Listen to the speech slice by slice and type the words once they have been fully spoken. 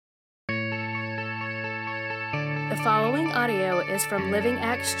The following audio is from Living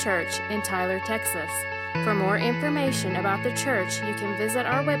Acts Church in Tyler, Texas. For more information about the church, you can visit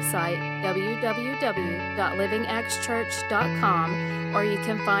our website, www.livingactschurch.com, or you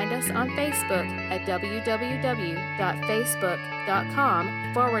can find us on Facebook at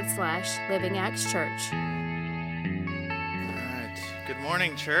www.facebook.com/Living Acts Church. All right. Good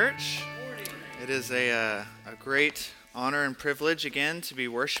morning, church. It is a great honor and privilege again to be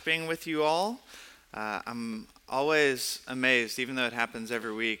worshiping with you all. I'm always amazed, even though it happens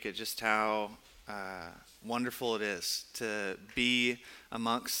every week, at just how wonderful it is to be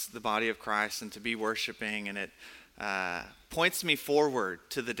amongst the body of Christ and to be worshiping. And it points me forward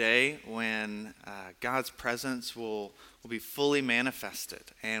to the day when God's presence will be fully manifested.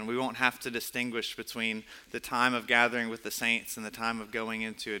 And we won't have to distinguish between the time of gathering with the saints and the time of going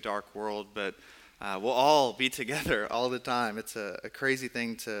into a dark world, but we'll all be together all the time. It's a crazy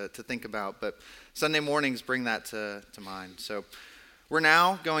thing to think about, but Sunday mornings bring that to mind. So we're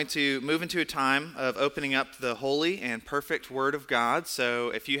now going to move into a time of opening up the holy and perfect Word of God. So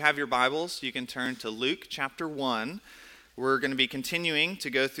if you have your Bibles, you can turn to Luke chapter 1. We're going to be continuing to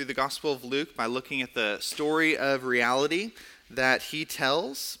go through the Gospel of Luke by looking at the story of reality that he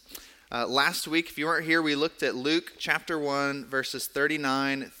tells. Last week, if you weren't here, we looked at Luke chapter 1, verses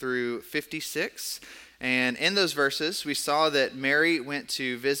 39 through 56. And in those verses, we saw that Mary went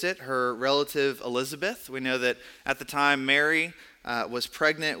to visit her relative Elizabeth. We know that at the time, Mary was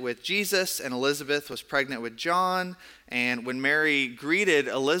pregnant with Jesus, and Elizabeth was pregnant with John. And when Mary greeted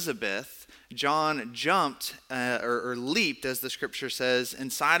Elizabeth, John jumped or leaped, as the scripture says,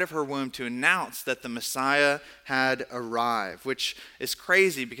 inside of her womb to announce that the Messiah had arrived, which is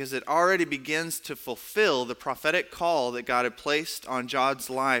crazy because it already begins to fulfill the prophetic call that God had placed on John's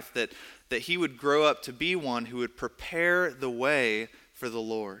life, that he would grow up to be one who would prepare the way for the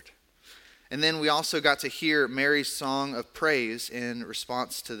Lord. And then we also got to hear Mary's song of praise in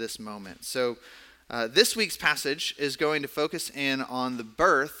response to this moment. So this week's passage is going to focus in on the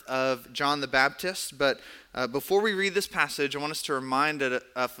birth of John the Baptist. But before we read this passage, I want us to remind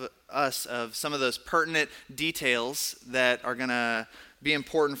us of some of those pertinent details that are going to be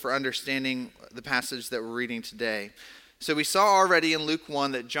important for understanding the passage that we're reading today. So we saw already in Luke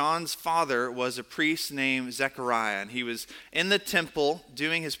 1 that John's father was a priest named Zechariah, and he was in the temple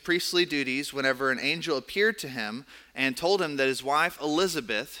doing his priestly duties whenever an angel appeared to him and told him that his wife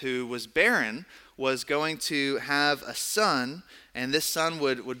Elizabeth, who was barren, was going to have a son, and this son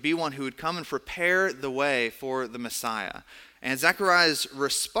would be one who would come and prepare the way for the Messiah. And Zechariah's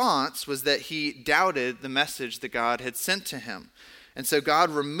response was that he doubted the message that God had sent to him. And so God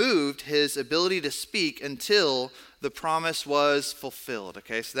removed his ability to speak until the promise was fulfilled.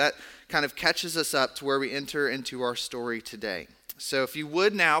 Okay, so that kind of catches us up to where we enter into our story today. So if you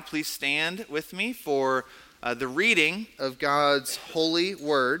would now, please stand with me for the reading of God's holy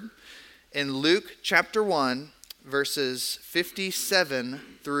word in Luke chapter 1, verses 57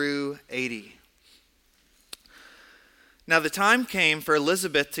 through 80. Now the time came for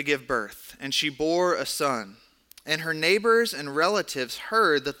Elizabeth to give birth, and she bore a son. And her neighbors and relatives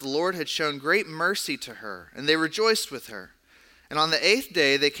heard that the Lord had shown great mercy to her, and they rejoiced with her. And on the 8th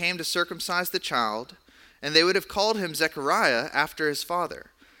day they came to circumcise the child, and they would have called him Zechariah after his father.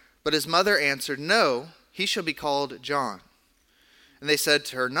 But his mother answered, "No, he shall be called John." And they said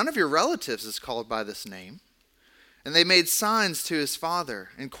to her, "None of your relatives is called by this name." And they made signs to his father,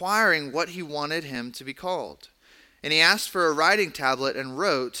 inquiring what he wanted him to be called. And he asked for a writing tablet and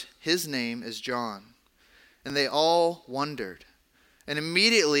wrote, "His name is John." And they all wondered. And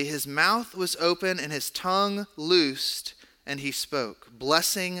immediately his mouth was open and his tongue loosed, and he spoke,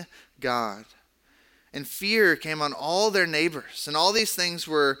 blessing God. And fear came on all their neighbors, and all these things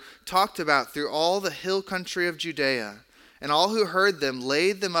were talked about through all the hill country of Judea. And all who heard them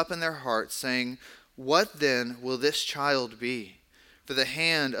laid them up in their hearts, saying, "What then will this child be?" For the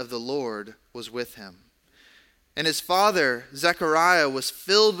hand of the Lord was with him. And his father, Zechariah, was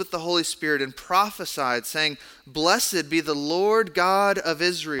filled with the Holy Spirit and prophesied, saying, "Blessed be the Lord God of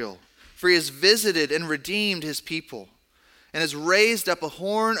Israel, for he has visited and redeemed his people, and has raised up a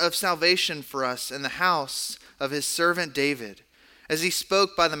horn of salvation for us in the house of his servant David, as he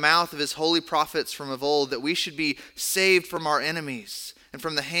spoke by the mouth of his holy prophets from of old, that we should be saved from our enemies and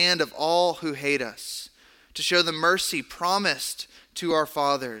from the hand of all who hate us, to show the mercy promised to our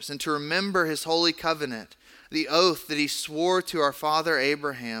fathers, and to remember his holy covenant, the oath that he swore to our father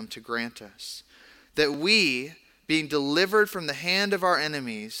Abraham to grant us, that we, being delivered from the hand of our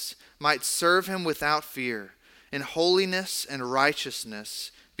enemies, might serve him without fear, in holiness and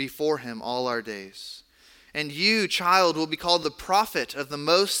righteousness before him all our days. And you, child, will be called the prophet of the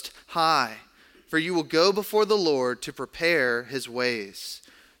Most High, For you will go before the Lord to prepare his ways,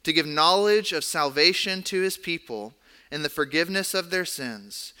 to give knowledge of salvation to his people and the forgiveness of their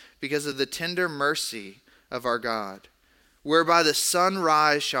sins, because of the tender mercy of our God, whereby the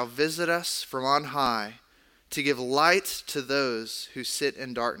sunrise shall visit us from on high, to give light to those who sit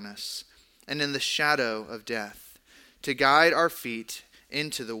in darkness and in the shadow of death, to guide our feet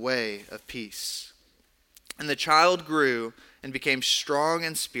into the way of peace. And the child grew and became strong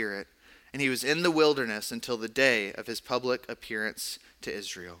in spirit, and he was in the wilderness until the day of his public appearance to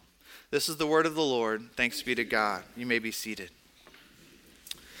Israel. This is the word of the Lord. Thanks be to God. You may be seated.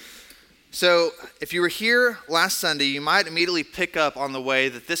 So, if you were here last Sunday, you might immediately pick up on the way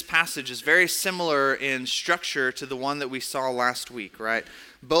that this passage is very similar in structure to the one that we saw last week, right?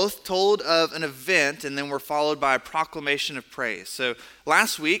 Both told of an event and then were followed by a proclamation of praise. So,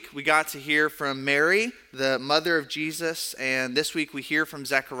 last week we got to hear from Mary, the mother of Jesus, and this week we hear from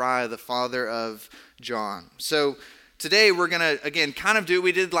Zechariah, the father of John. So, today we're going to, again, kind of do what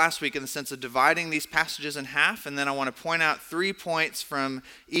we did last week in the sense of dividing these passages in half, and then I want to point out 3 points from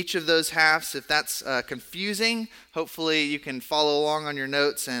each of those halves. If that's confusing, hopefully you can follow along on your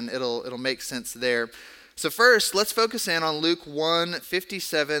notes and it'll make sense there. So first, let's focus in on Luke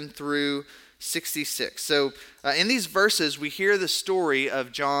 1:57 through 66. So in these verses, we hear the story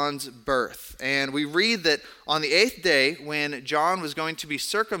of John's birth. And we read that on the 8th day, when John was going to be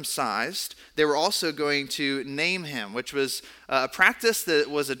circumcised, they were also going to name him, which was a practice that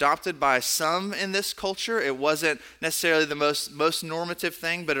was adopted by some in this culture. It wasn't necessarily the most normative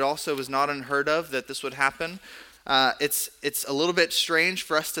thing, but it also was not unheard of that this would happen. It's a little bit strange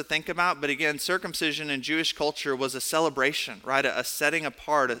for us to think about, but again, circumcision in Jewish culture was a celebration, right? A setting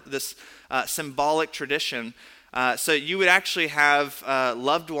apart, this symbolic tradition. So you would actually have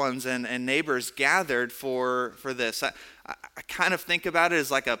loved ones and neighbors gathered for this. I kind of think about it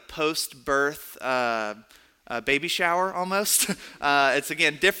as like a post-birth baby shower almost. It's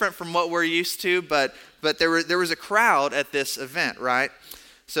again different from what we're used to, but there was a crowd at this event, right?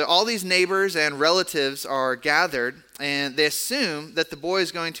 So all these neighbors and relatives are gathered, and they assume that the boy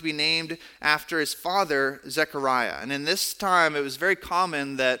is going to be named after his father, Zechariah. And in this time, it was very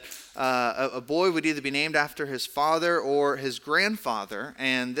common that a boy would either be named after his father or his grandfather.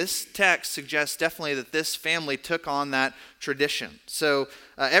 And this text suggests definitely that this family took on that tradition. So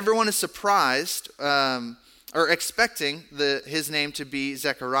everyone is surprised or expecting his name to be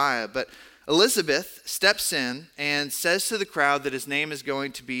Zechariah. But Elizabeth steps in and says to the crowd that his name is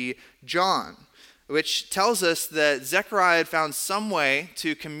going to be John, which tells us that Zechariah had found some way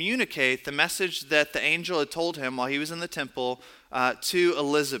to communicate the message that the angel had told him while he was in the temple to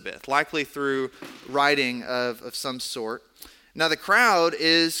Elizabeth, likely through writing of some sort. Now the crowd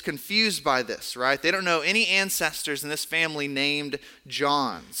is confused by this, right? They don't know any ancestors in this family named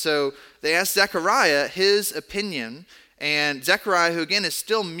John. So they ask Zechariah his opinion. And Zechariah, who again is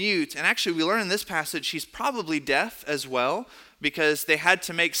still mute, and actually we learn in this passage he's probably deaf as well, because they had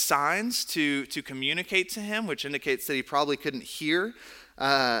to make signs to communicate to him, which indicates that he probably couldn't hear.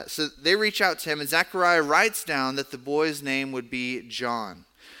 So they reach out to him, and Zechariah writes down that the boy's name would be John.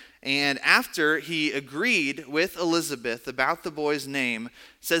 And after he agreed with Elizabeth about the boy's name, it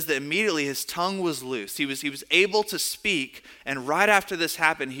says that immediately his tongue was loose. He was able to speak, and right after this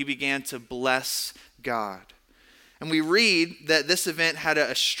happened, he began to bless God. And we read that this event had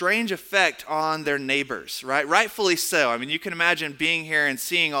a strange effect on their neighbors, right? Rightfully so. I mean, you can imagine being here and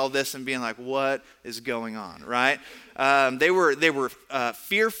seeing all this and being like, what is going on, right? They were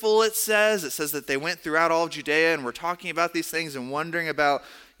fearful, it says. It says that they went throughout all of Judea and were talking about these things and wondering about,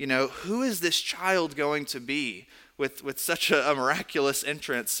 who is this child going to be with such a miraculous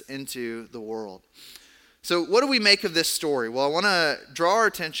entrance into the world? So what do we make of this story? Well, I want to draw our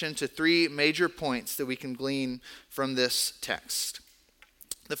attention to 3 major points that we can glean from this text.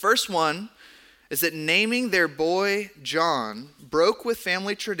 The first one is that naming their boy John broke with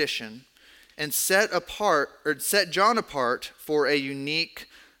family tradition and set John apart for a unique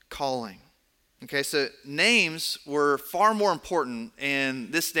calling. Okay, so names were far more important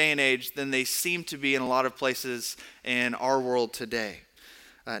in this day and age than they seem to be in a lot of places in our world today.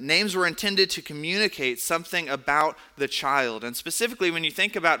 Names were intended to communicate something about the child. And specifically, when you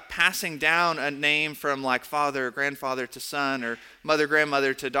think about passing down a name from like father or grandfather to son or mother,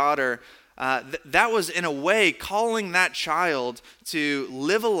 grandmother to daughter, that was in a way calling that child to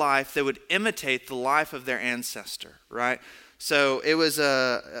live a life that would imitate the life of their ancestor, right? So it was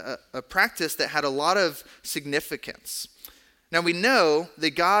a practice that had a lot of significance. Now we know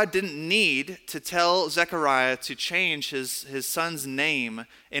that God didn't need to tell Zechariah to change his son's name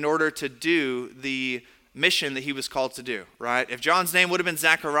in order to do the mission that he was called to do, right? If John's name would have been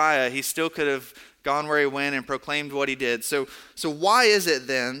Zechariah, he still could have gone where he went and proclaimed what he did. So why is it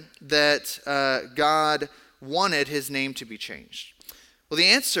then that God wanted his name to be changed? Well, the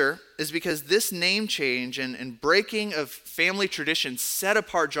answer is because this name change and breaking of family tradition set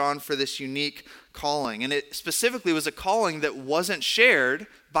apart John for this unique calling. And it specifically was a calling that wasn't shared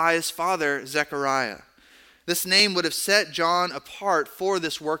by his father, Zechariah. This name would have set John apart for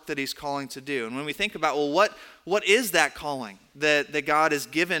this work that he's calling to do. And when we think about, well, what is that calling that God has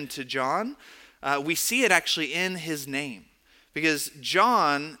given to John? We see it actually in his name. Because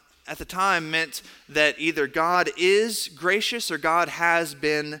John, at the time, meant that either God is gracious or God has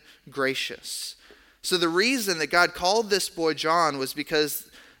been gracious. So the reason that God called this boy John was because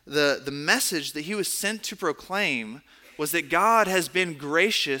the message that he was sent to proclaim was that God has been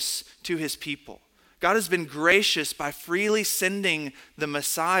gracious to his people. God has been gracious by freely sending the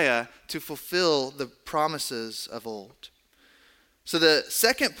Messiah to fulfill the promises of old. So the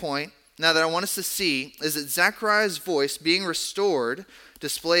second point, now that I want us to see, is that Zechariah's voice being restored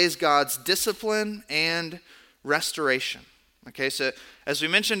displays God's discipline and restoration. Okay, so as we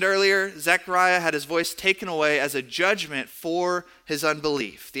mentioned earlier, Zechariah had his voice taken away as a judgment for his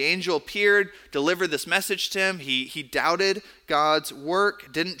unbelief. The angel appeared, delivered this message to him. He doubted God's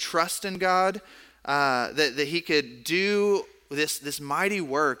work, didn't trust in God, that he could do this mighty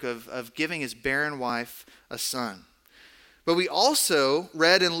work of giving his barren wife a son. But we also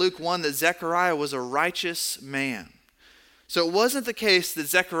read in Luke 1 that Zechariah was a righteous man. So it wasn't the case that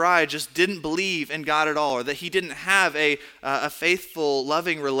Zechariah just didn't believe in God at all, or that he didn't have a faithful,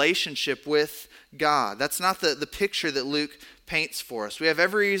 loving relationship with God. That's not the picture that Luke paints for us. We have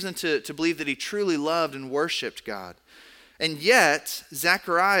every reason to believe that he truly loved and worshiped God. And yet,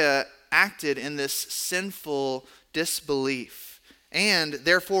 Zechariah acted in this sinful disbelief and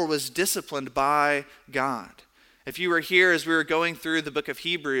therefore was disciplined by God. If you were here as we were going through the book of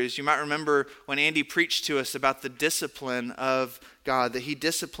Hebrews, you might remember when Andy preached to us about the discipline of God, that he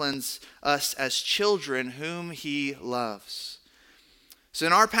disciplines us as children whom he loves. So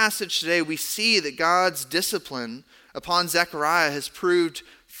in our passage today, we see that God's discipline upon Zechariah has proved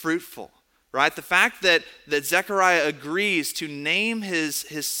fruitful, right? The fact that Zechariah agrees to name his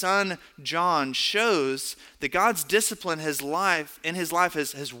son John shows that God's discipline in his life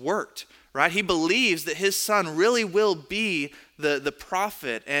has worked. Right? He believes that his son really will be the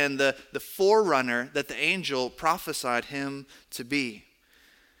prophet and the forerunner that the angel prophesied him to be.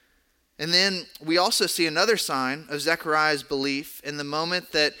 And then we also see another sign of Zechariah's belief in the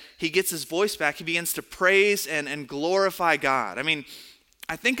moment that he gets his voice back. He begins to praise and glorify God. I mean,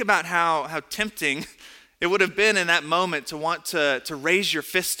 I think about how tempting it would have been in that moment to want to raise your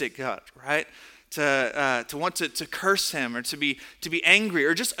fist at God, right? To want to curse him or to be angry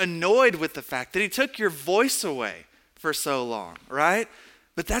or just annoyed with the fact that he took your voice away for so long, right?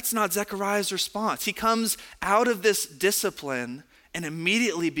 But that's not Zechariah's response. He comes out of this discipline and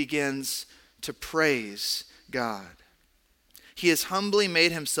immediately begins to praise God. He has humbly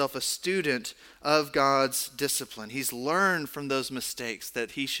made himself a student of God's discipline. He's learned from those mistakes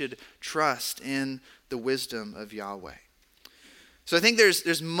that he should trust in the wisdom of Yahweh. So I think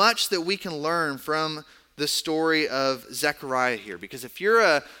there's much that we can learn from the story of Zechariah here. Because if you're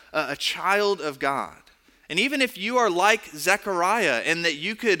a child of God, and even if you are like Zechariah and that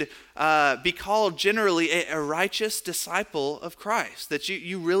you could be called generally a righteous disciple of Christ, that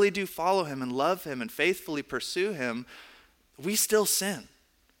you really do follow him and love him and faithfully pursue him, we still sin.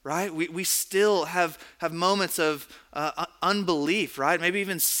 Right? We still have moments of unbelief, right? Maybe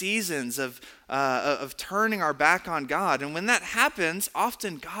even seasons of turning our back on God. And when that happens,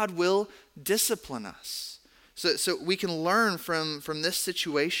 often God will discipline us. So we can learn from this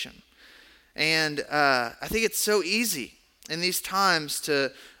situation. And I think it's so easy in these times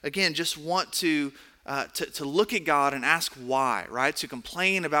to, again, just want to look at God and ask why, right? To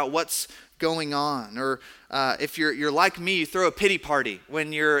complain about what's going on. Or if you're like me, you throw a pity party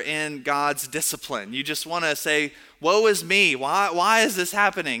when you're in God's discipline. You just want to say, woe is me. Why is this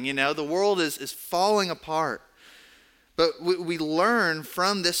happening? You know, the world is falling apart. But we learn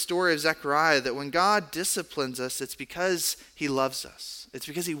from this story of Zechariah that when God disciplines us, it's because he loves us. It's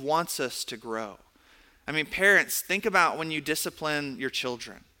because he wants us to grow. I mean, parents, think about when you discipline your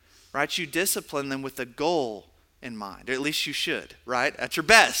children, right? You discipline them with a goal in mind, or at least you should, right? At your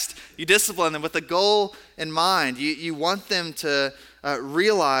best, you discipline them with a goal in mind. You want them to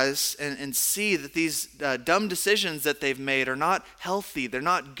realize and see that these dumb decisions that they've made are not healthy. They're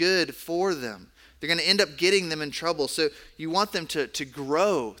not good for them. They're going to end up getting them in trouble. So you want them to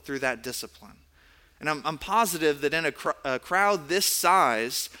grow through that discipline. And I'm positive that in a crowd this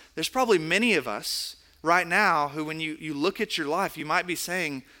size, there's probably many of us right now who, when you look at your life, you might be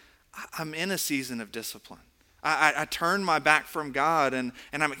saying, I'm in a season of discipline. I turned my back from God and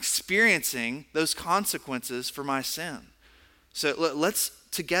I'm experiencing those consequences for my sin. So let's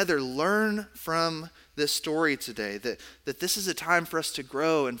together learn from this story today that this is a time for us to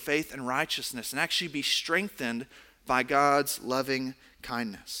grow in faith and righteousness and actually be strengthened by God's loving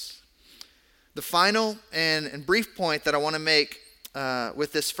kindness. The final and brief point that I want to make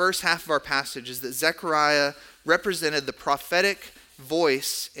with this first half of our passage is that Zechariah represented the prophetic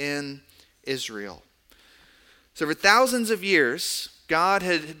voice in Israel. So for thousands of years, God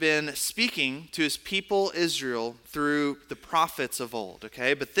had been speaking to his people Israel through the prophets of old,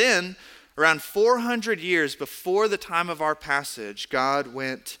 okay? But then, around 400 years before the time of our passage, God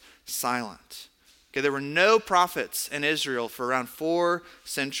went silent. Okay, there were no prophets in Israel for around 4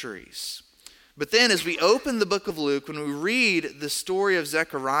 centuries. But then as we open the book of Luke, when we read the story of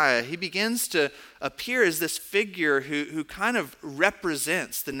Zechariah, he begins to appear as this figure who kind of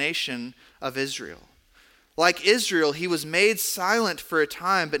represents the nation of Israel. Like Israel, he was made silent for a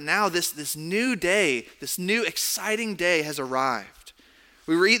time, but now this new day, this new exciting day has arrived.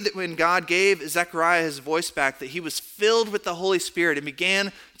 We read that when God gave Zechariah his voice back, that he was filled with the Holy Spirit and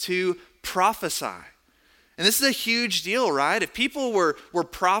began to prophesy. And this is a huge deal, right? If people were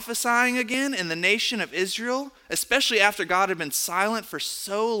prophesying again in the nation of Israel, especially after God had been silent for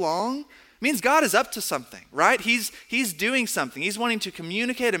so long, it means God is up to something, right? He's doing something. He's wanting to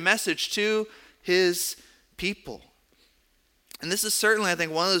communicate a message to his people. And this is certainly, I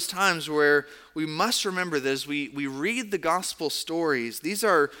think, one of those times where we must remember that as we read the gospel stories, these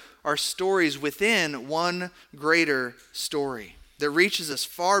are stories within one greater story that reaches as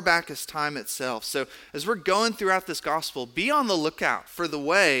far back as time itself. So as we're going throughout this gospel, be on the lookout for the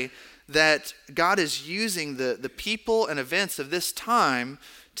way that God is using the people and events of this time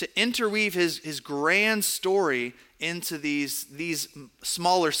to interweave his grand story into these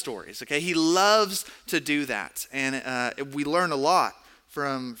smaller stories. Okay, he loves to do that, and we learn a lot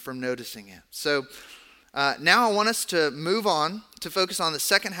from noticing it. So now I want us to move on to focus on the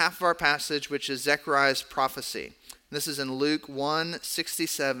second half of our passage, which is Zechariah's prophecy. This is in Luke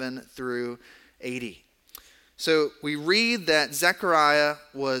 1:67 through 80. So we read that Zechariah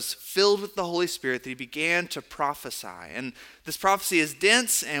was filled with the Holy Spirit, that he began to prophesy. And this prophecy is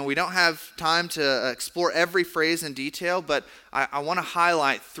dense, and we don't have time to explore every phrase in detail, but I want to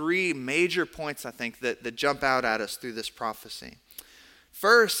highlight 3 major points, I think, that jump out at us through this prophecy.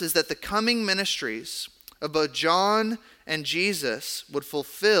 First is that the coming ministries of both John and Jesus would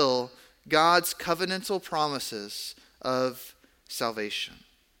fulfill God's covenantal promises of salvation.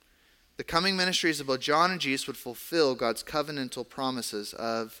 The coming ministries of both John and Jesus would fulfill God's covenantal promises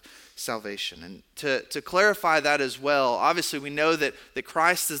of salvation. And to clarify that as well, obviously we know that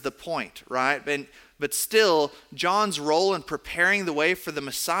Christ is the point, right? But still, John's role in preparing the way for the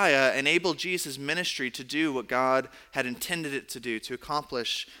Messiah enabled Jesus' ministry to do what God had intended it to do, to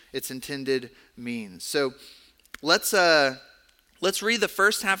accomplish its intended means. So let's read the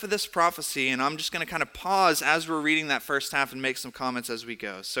first half of this prophecy, and I'm just going to kind of pause as we're reading that first half and make some comments as we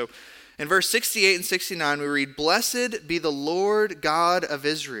go. So in verse 68 and 69, we read, "Blessed be the Lord God of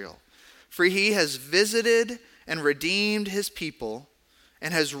Israel, for he has visited and redeemed his people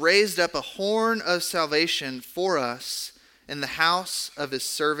and has raised up a horn of salvation for us in the house of his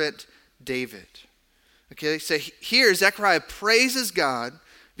servant David." Okay, so here Zechariah praises God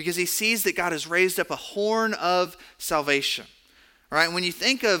because he sees that God has raised up a horn of salvation. All right, when you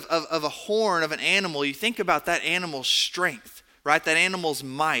think of a horn of an animal, you think about that animal's strength, right? That animal's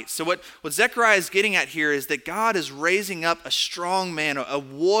might. So what Zechariah is getting at here is that God is raising up a strong man, a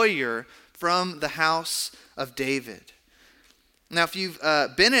warrior from the house of David. Now, if you've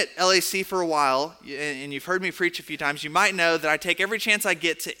been at LAC for a while and you've heard me preach a few times, you might know that I take every chance I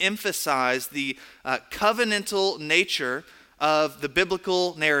get to emphasize the covenantal nature of the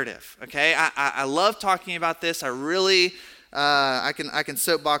biblical narrative. Okay, I love talking about this. I really I can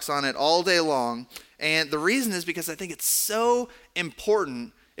soapbox on it all day long. And the reason is because I think it's so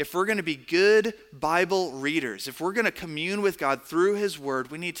important if we're going to be good Bible readers. If we're going to commune with God through his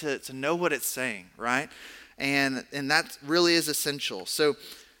word, we need to know what it's saying, right? And that really is essential. So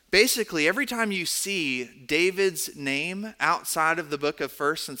basically, every time you see David's name outside of the book of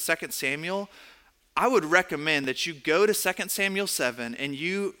 1st and 2nd Samuel, I would recommend that you go to 2 Samuel 7 and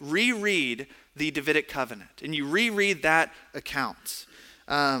you reread the Davidic covenant and you reread that account.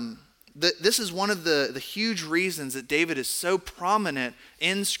 This is one of the huge reasons that David is so prominent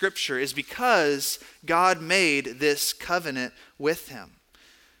in Scripture, is because God made this covenant with him.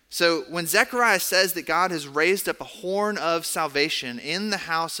 So when Zechariah says that God has raised up a horn of salvation in the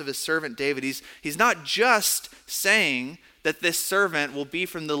house of his servant David, he's not just saying that this servant will be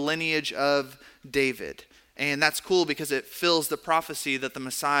from the lineage of David. And that's cool because it fills the prophecy that the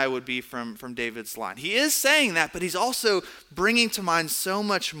Messiah would be from David's line. He is saying that, but he's also bringing to mind so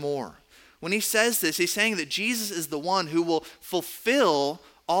much more. When he says this, he's saying that Jesus is the one who will fulfill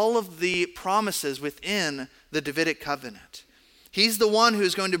all of the promises within the Davidic covenant. He's the one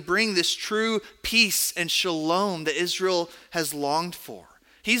who's going to bring this true peace and shalom that Israel has longed for.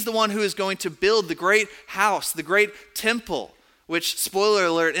 He's the one who is going to build the great house, the great temple, which, spoiler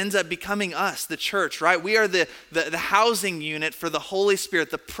alert, ends up becoming us, the church, right? We are the housing unit for the Holy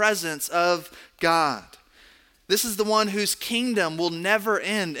Spirit, the presence of God. This is the one whose kingdom will never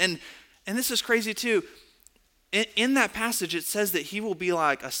end. And this is crazy too. In that passage, it says that he will be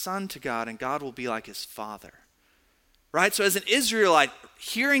like a son to God and God will be like his father. Right? So as an Israelite,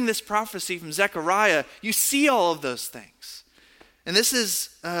 hearing this prophecy from Zechariah, you see all of those things. And this is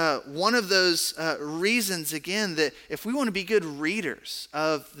one of those reasons, again, that if we want to be good readers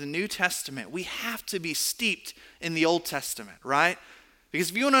of the New Testament, we have to be steeped in the Old Testament, right?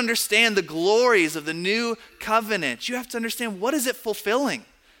 Because if you want to understand the glories of the New Covenant, you have to understand what is it fulfilling,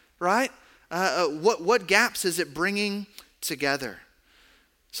 right? What gaps is it bringing together?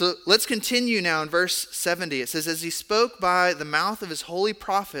 So let's continue now in verse 70. It says, as he spoke by the mouth of his holy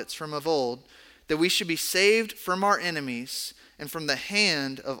prophets from of old, that we should be saved from our enemies and from the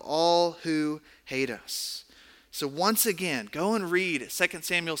hand of all who hate us. So once again, go and read 2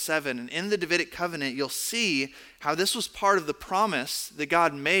 Samuel 7. And in the Davidic covenant, you'll see how this was part of the promise that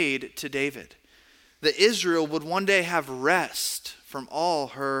God made to David. That Israel would one day have rest from all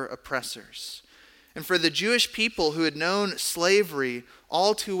her oppressors. And for the Jewish people who had known slavery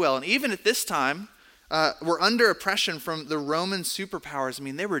all too well, and even at this time, were under oppression from the Roman superpowers. I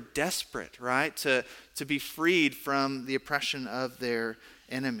mean, they were desperate, right, to be freed from the oppression of their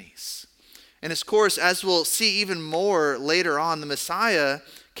enemies. And of course, as we'll see even more later on, the Messiah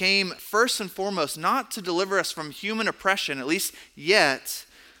came first and foremost not to deliver us from human oppression, at least yet,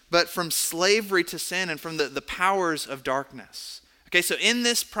 but from slavery to sin and from the powers of darkness. Okay, so in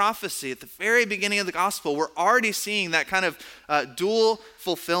this prophecy, at the very beginning of the gospel, we're already seeing that kind of dual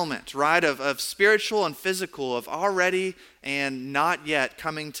fulfillment, right, of spiritual and physical, of already and not yet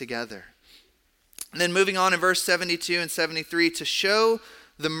coming together. And then moving on in verse 72 and 73, to show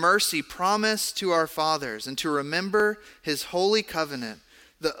the mercy promised to our fathers and to remember his holy covenant,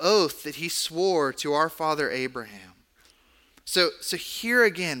 the oath that he swore to our father Abraham. So here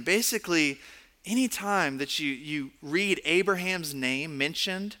again, basically, anytime that you read Abraham's name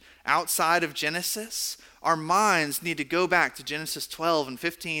mentioned outside of Genesis, our minds need to go back to Genesis 12 and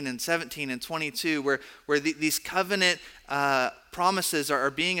 15 and 17 and 22, where these covenant promises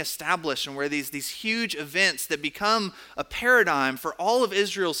are being established, and where these huge events that become a paradigm for all of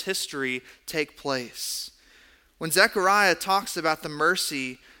Israel's history take place. When Zechariah talks about the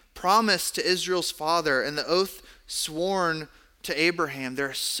mercy promised to Israel's father and the oath sworn to Abraham, there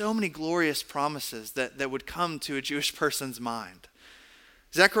are so many glorious promises that would come to a Jewish person's mind.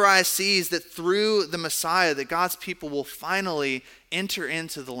 Zechariah sees that through the Messiah that God's people will finally enter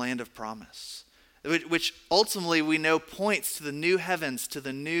into the land of promise, which ultimately we know points to the new heavens, to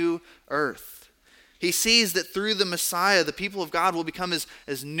the new earth. He sees that through the Messiah, the people of God will become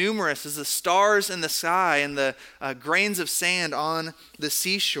as numerous as the stars in the sky and the grains of sand on the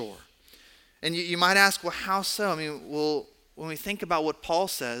seashore. And you might ask, well, how so? I mean, well, when we think about what Paul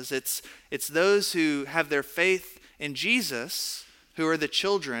says, it's those who have their faith in Jesus who are the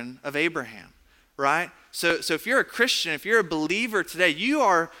children of Abraham, right? So if you're a Christian, if you're a believer today, you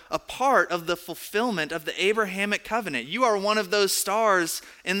are a part of the fulfillment of the Abrahamic covenant. You are one of those stars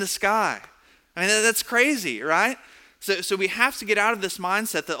in the sky. I mean, that's crazy, right? So we have to get out of this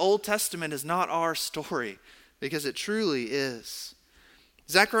mindset that Old Testament is not our story, because it truly is.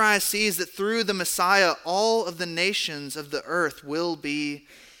 Zechariah sees that through the Messiah, all of the nations of the earth will be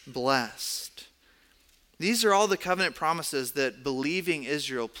blessed. These are all the covenant promises that believing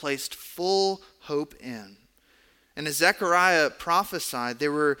Israel placed full hope in. And as Zechariah prophesied, they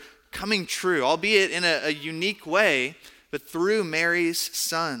were coming true, albeit in a unique way, but through Mary's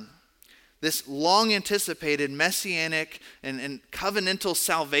son. This long-anticipated messianic and covenantal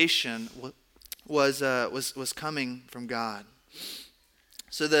salvation was coming from God.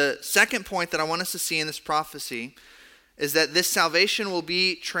 So the second point that I want us to see in this prophecy is that this salvation will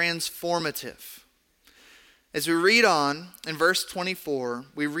be transformative. As we read on in verse 24,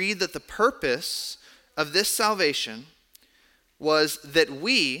 we read that the purpose of this salvation was that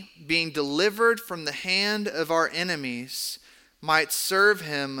we, being delivered from the hand of our enemies, might serve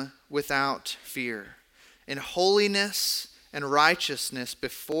him without fear, in holiness and righteousness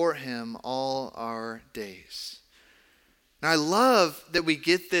before him all our days. Now I love that we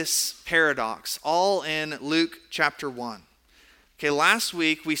get this paradox all in Luke chapter 1. Okay, last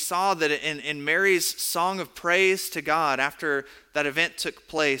week we saw that in Mary's song of praise to God after that event took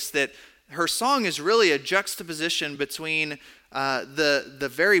place, that her song is really a juxtaposition between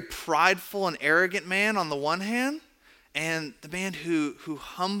the very prideful and arrogant man on the one hand, and the man who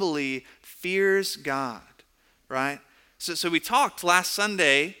humbly fears God, right? So we talked last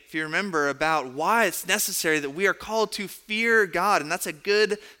Sunday, if you remember, about why it's necessary that we are called to fear God, and that's a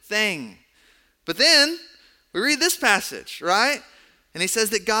good thing. But then we read this passage, right? And he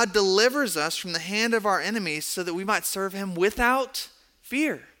says that God delivers us from the hand of our enemies so that we might serve him without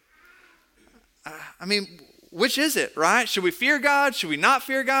fear. I mean, which is it, right? Should we fear God? Should we not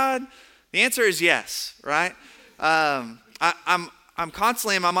fear God? The answer is yes, right? I'm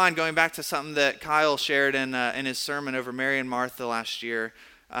constantly in my mind going back to something that Kyle shared in his sermon over Mary and Martha last year,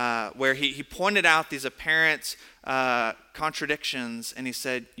 where he pointed out these apparent contradictions, and he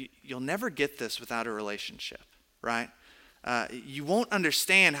said, you'll never get this without a relationship, right? You won't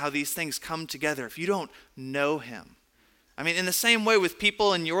understand how these things come together if you don't know him. I mean, in the same way with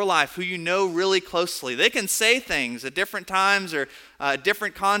people in your life who you know really closely, they can say things at different times or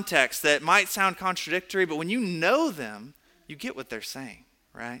different contexts that might sound contradictory, but when you know them, you get what they're saying,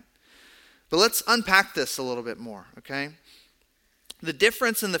 right? But let's unpack this a little bit more, okay? The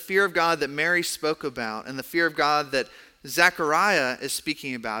difference in the fear of God that Mary spoke about and the fear of God that Zechariah is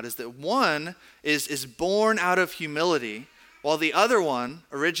speaking about is that one is born out of humility, while the other one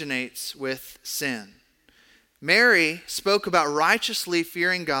originates with sin. Mary spoke about righteously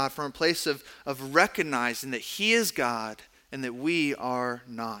fearing God from a place of recognizing that he is God and that we are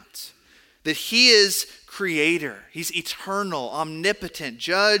not. That he is creator. He's eternal, omnipotent,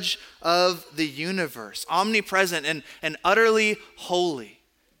 judge of the universe, omnipresent and utterly holy,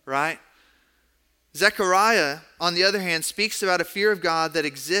 right? Zechariah, on the other hand, speaks about a fear of God that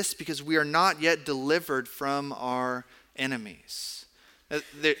exists because we are not yet delivered from our enemies.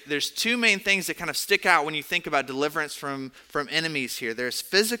 There's two main things that kind of stick out when you think about deliverance from enemies here. There's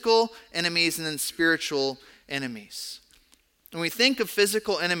physical enemies and then spiritual enemies. When we think of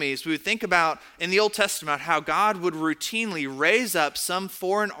physical enemies, we would think about in the Old Testament how God would routinely raise up some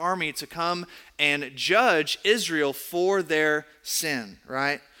foreign army to come and judge Israel for their sin,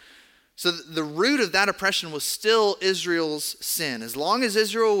 right? So the root of that oppression was still Israel's sin. As long as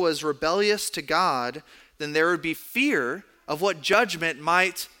Israel was rebellious to God, then there would be fear of what judgment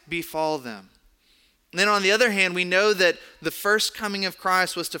might befall them. And then on the other hand, we know that the first coming of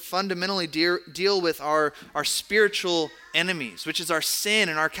Christ was to fundamentally deal with our spiritual enemies, which is our sin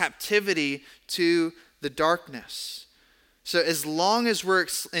and our captivity to the darkness. So as long as we're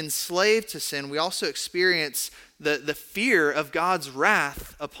enslaved to sin, we also experience the fear of God's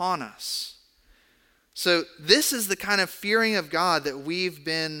wrath upon us. So this is the kind of fearing of God that we've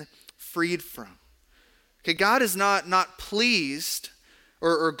been freed from. Okay, God is not pleased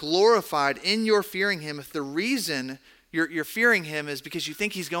or glorified in your fearing him if the reason you're fearing him is because you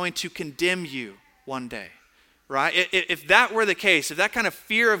think he's going to condemn you one day, right? If that were the case, if that kind of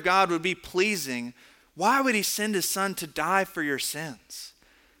fear of God would be pleasing, why would he send his son to die for your sins,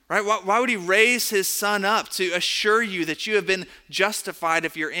 right? Why would he raise his son up to assure you that you have been justified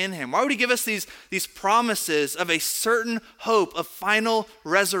if you're in him? Why would he give us these promises of a certain hope of final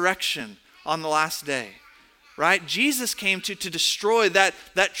resurrection on the last day? Right? Jesus came to destroy that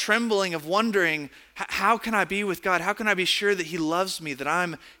trembling of wondering, how can I be with God? How can I be sure that he loves me, that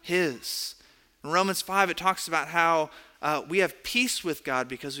I'm his? In Romans 5, it talks about how we have peace with God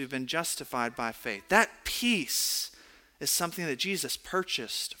because we've been justified by faith. That peace is something that Jesus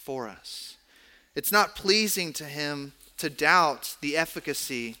purchased for us. It's not pleasing to him to doubt the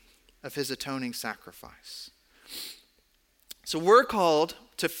efficacy of his atoning sacrifice. So we're called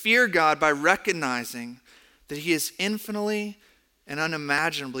to fear God by recognizing that he is infinitely and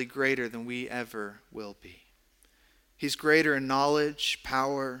unimaginably greater than we ever will be. He's greater in knowledge,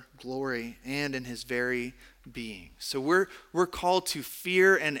 power, glory, and in his very being. So we're called to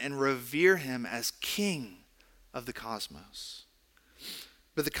fear and revere him as King of the cosmos.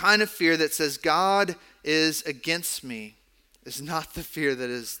 But the kind of fear that says God is against me is not the fear that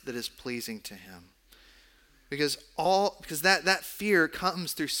is pleasing to him. Because that fear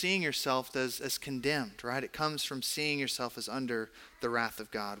comes through seeing yourself as condemned, right? It comes from seeing yourself as under the wrath of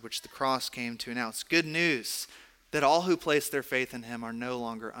God, which the cross came to announce. Good news that all who place their faith in him are no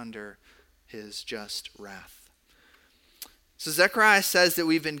longer under his just wrath. So Zechariah says that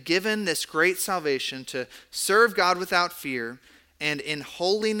we've been given this great salvation to serve God without fear and in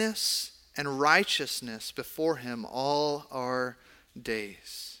holiness and righteousness before him all our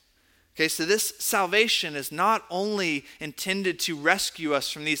days. Okay, so this salvation is not only intended to rescue us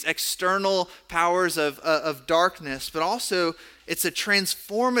from these external powers of darkness, but also it's a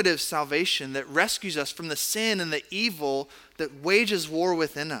transformative salvation that rescues us from the sin and the evil that wages war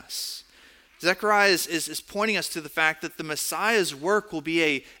within us. Zechariah is pointing us to the fact that the Messiah's work will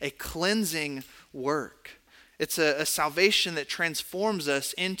be a cleansing work. It's a salvation that transforms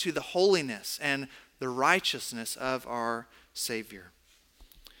us into the holiness and the righteousness of our Savior.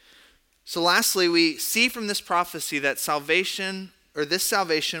 So lastly, we see from this prophecy that this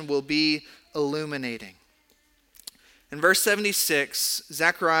salvation will be illuminating. In verse 76,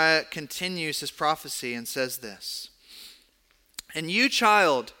 Zechariah continues his prophecy and says this, "And you,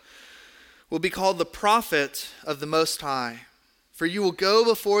 child, will be called the prophet of the Most High, for you will go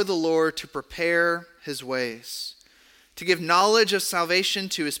before the Lord to prepare his ways, to give knowledge of salvation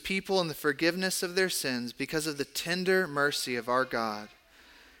to his people and the forgiveness of their sins because of the tender mercy of our God,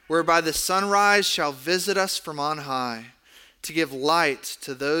 whereby the sunrise shall visit us from on high, to give light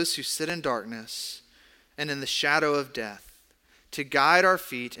to those who sit in darkness and in the shadow of death, to guide our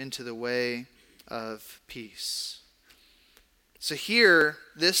feet into the way of peace." So here,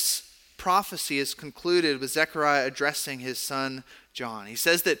 this prophecy is concluded with Zechariah addressing his son John. He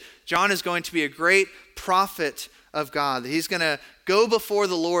says that John is going to be a great prophet of God, that he's going to go before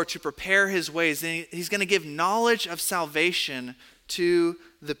the Lord to prepare his ways, and he's going to give knowledge of salvation to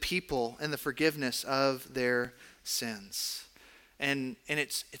the people and the forgiveness of their sins. And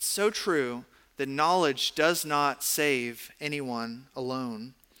it's so true that knowledge does not save anyone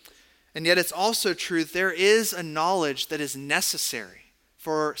alone. And yet it's also true that there is a knowledge that is necessary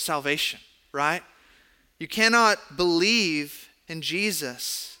for salvation, right? You cannot believe in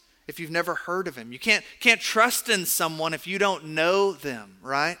Jesus if you've never heard of him. You can't trust in someone if you don't know them,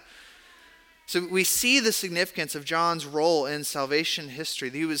 right? So we see the significance of John's role in salvation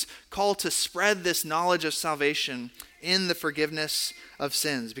history. He was called to spread this knowledge of salvation in the forgiveness of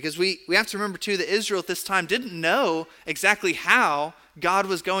sins. Because we have to remember too that Israel at this time didn't know exactly how God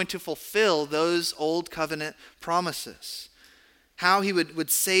was going to fulfill those old covenant promises, how he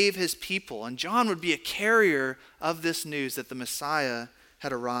would save his people. And John would be a carrier of this news that the Messiah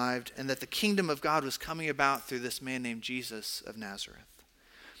had arrived and that the kingdom of God was coming about through this man named Jesus of Nazareth.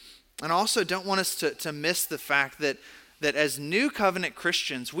 And I also don't want us to miss the fact that as new covenant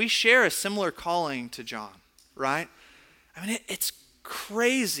Christians, we share a similar calling to John, right? I mean, it's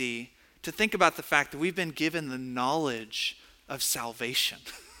crazy to think about the fact that we've been given the knowledge of salvation.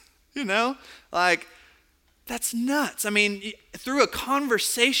 You know, like, that's nuts. I mean, through a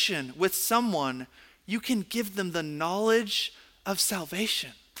conversation with someone, you can give them the knowledge of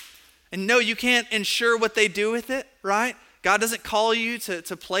salvation. And no, you can't ensure what they do with it, right? God doesn't call you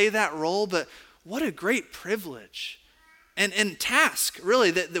to play that role, but what a great privilege and task,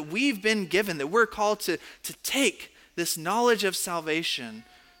 really, that we've been given, that we're called to take this knowledge of salvation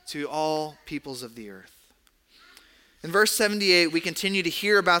to all peoples of the earth. In verse 78, we continue to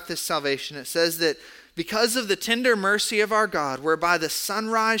hear about this salvation. It says that because of the tender mercy of our God, whereby the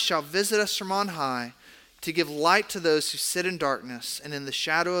sunrise shall visit us from on high, to give light to those who sit in darkness and in the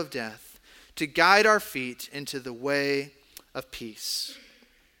shadow of death, to guide our feet into the way of peace.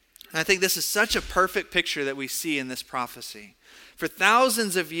 And I think this is such a perfect picture that we see in this prophecy. For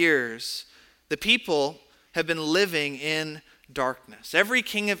thousands of years, the people have been living in darkness. Every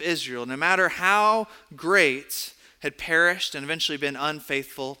king of Israel, no matter how great, had perished and eventually been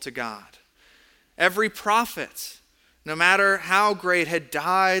unfaithful to God. Every prophet, no matter how great, had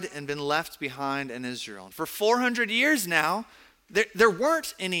died and been left behind in Israel. And for 400 years now, there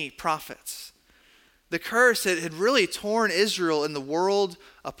weren't any prophets. The curse had really torn Israel and the world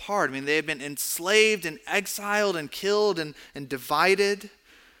apart. I mean, they had been enslaved and exiled and killed and divided.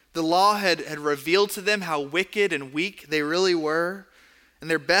 The law had revealed to them how wicked and weak they really were. And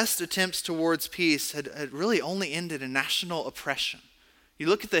their best attempts towards peace had really only ended in national oppression. You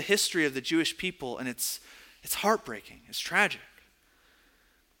look at the history of the Jewish people and it's heartbreaking. It's tragic.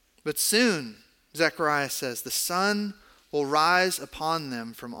 But soon, Zechariah says, the sun will rise upon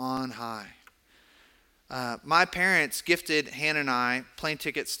them from on high. My parents gifted Hannah and I plane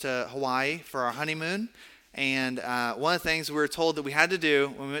tickets to Hawaii for our honeymoon. And one of the things we were told that we had to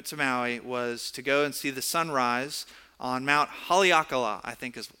do when we went to Maui was to go and see the sunrise on Mount Haleakala, I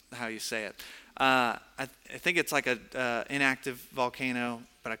think is how you say it. I think it's like a inactive volcano,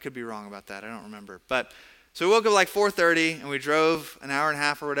 but I could be wrong about that. I don't remember. But so we woke up like 4:30 and we drove an hour and a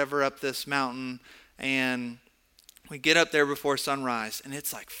half or whatever up this mountain, and We get up there before sunrise, and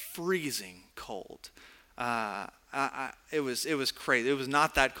it's like freezing cold. It was crazy. It was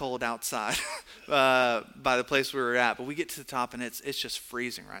not that cold outside by the place we were at, but we get to the top, and it's just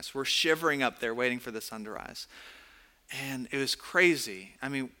freezing, right? So we're shivering up there waiting for the sun to rise. And it was crazy. I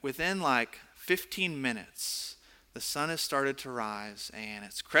mean, within like 15 minutes, the sun has started to rise, and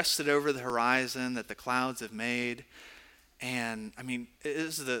it's crested over the horizon that the clouds have made. And I mean, it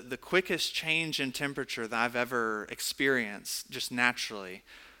is the quickest change in temperature that I've ever experienced, just naturally,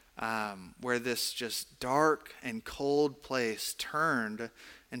 where this just dark and cold place turned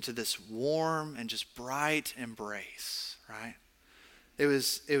into this warm and just bright embrace, right? It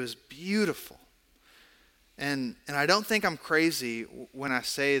was beautiful. And I don't think I'm crazy when I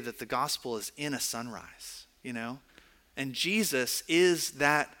say that the gospel is in a sunrise, you know? And Jesus is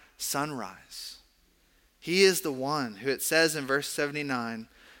that sunrise. He is the one who, it says in verse 79,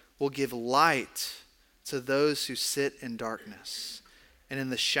 will give light to those who sit in darkness and in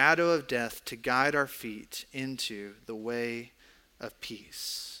the shadow of death to guide our feet into the way of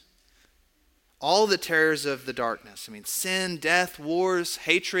peace. All the terrors of the darkness, I mean, sin, death, wars,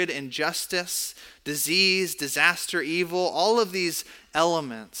 hatred, injustice, disease, disaster, evil, all of these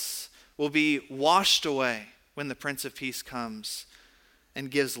elements will be washed away when the Prince of Peace comes and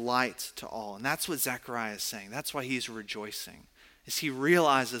gives light to all. And that's what Zechariah is saying. That's why he's rejoicing, is he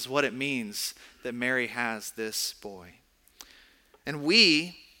realizes what it means that Mary has this boy. And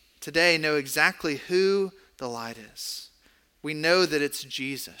we today know exactly who the light is. We know that it's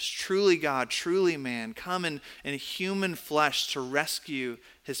Jesus, truly God, truly man, come in human flesh to rescue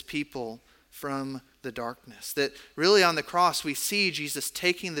his people from the darkness. That really on the cross we see Jesus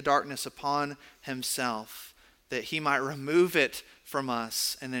taking the darkness upon himself, that he might remove it from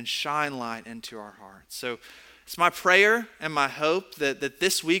us and then shine light into our hearts. So it's my prayer and my hope that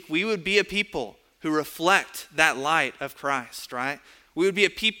this week we would be a people who reflect that light of Christ, right? We would be a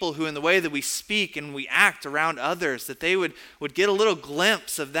people who, in the way that we speak and we act around others, that they would get a little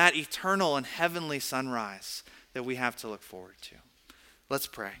glimpse of that eternal and heavenly sunrise that we have to look forward to. Let's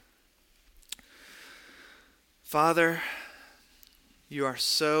pray. Father, you are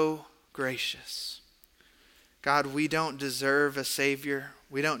so gracious. God, we don't deserve a Savior.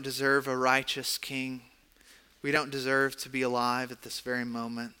 We don't deserve a righteous King. We don't deserve to be alive at this very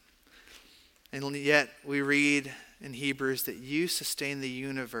moment. And yet we read in Hebrews that you sustain the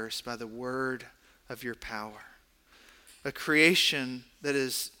universe by the word of your power. A creation that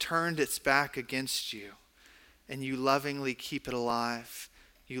has turned its back against you, and you lovingly keep it alive.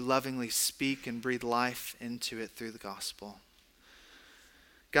 You lovingly speak and breathe life into it through the gospel.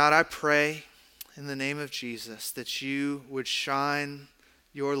 God, I pray in the name of Jesus that you would shine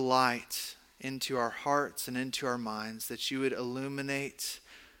your light into our hearts and into our minds, that you would illuminate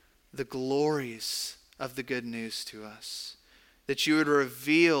the glories of the good news to us, that you would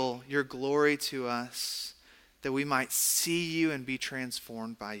reveal your glory to us, that we might see you and be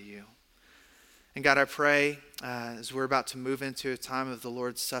transformed by you. And God, I pray as we're about to move into a time of the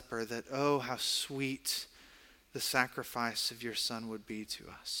Lord's Supper that, oh, how sweet the sacrifice of your Son would be to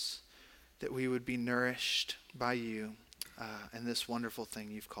us, that we would be nourished by you and this wonderful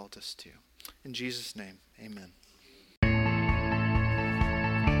thing you've called us to. In Jesus' name, amen.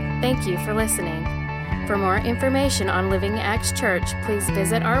 Thank you for listening. For more information on Living Acts Church, please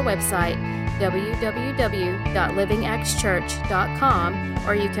visit our website, www.livingactschurch.com,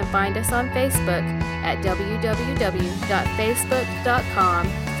 or you can find us on Facebook at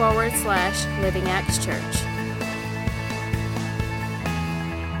www.facebook.com/Living Acts Church.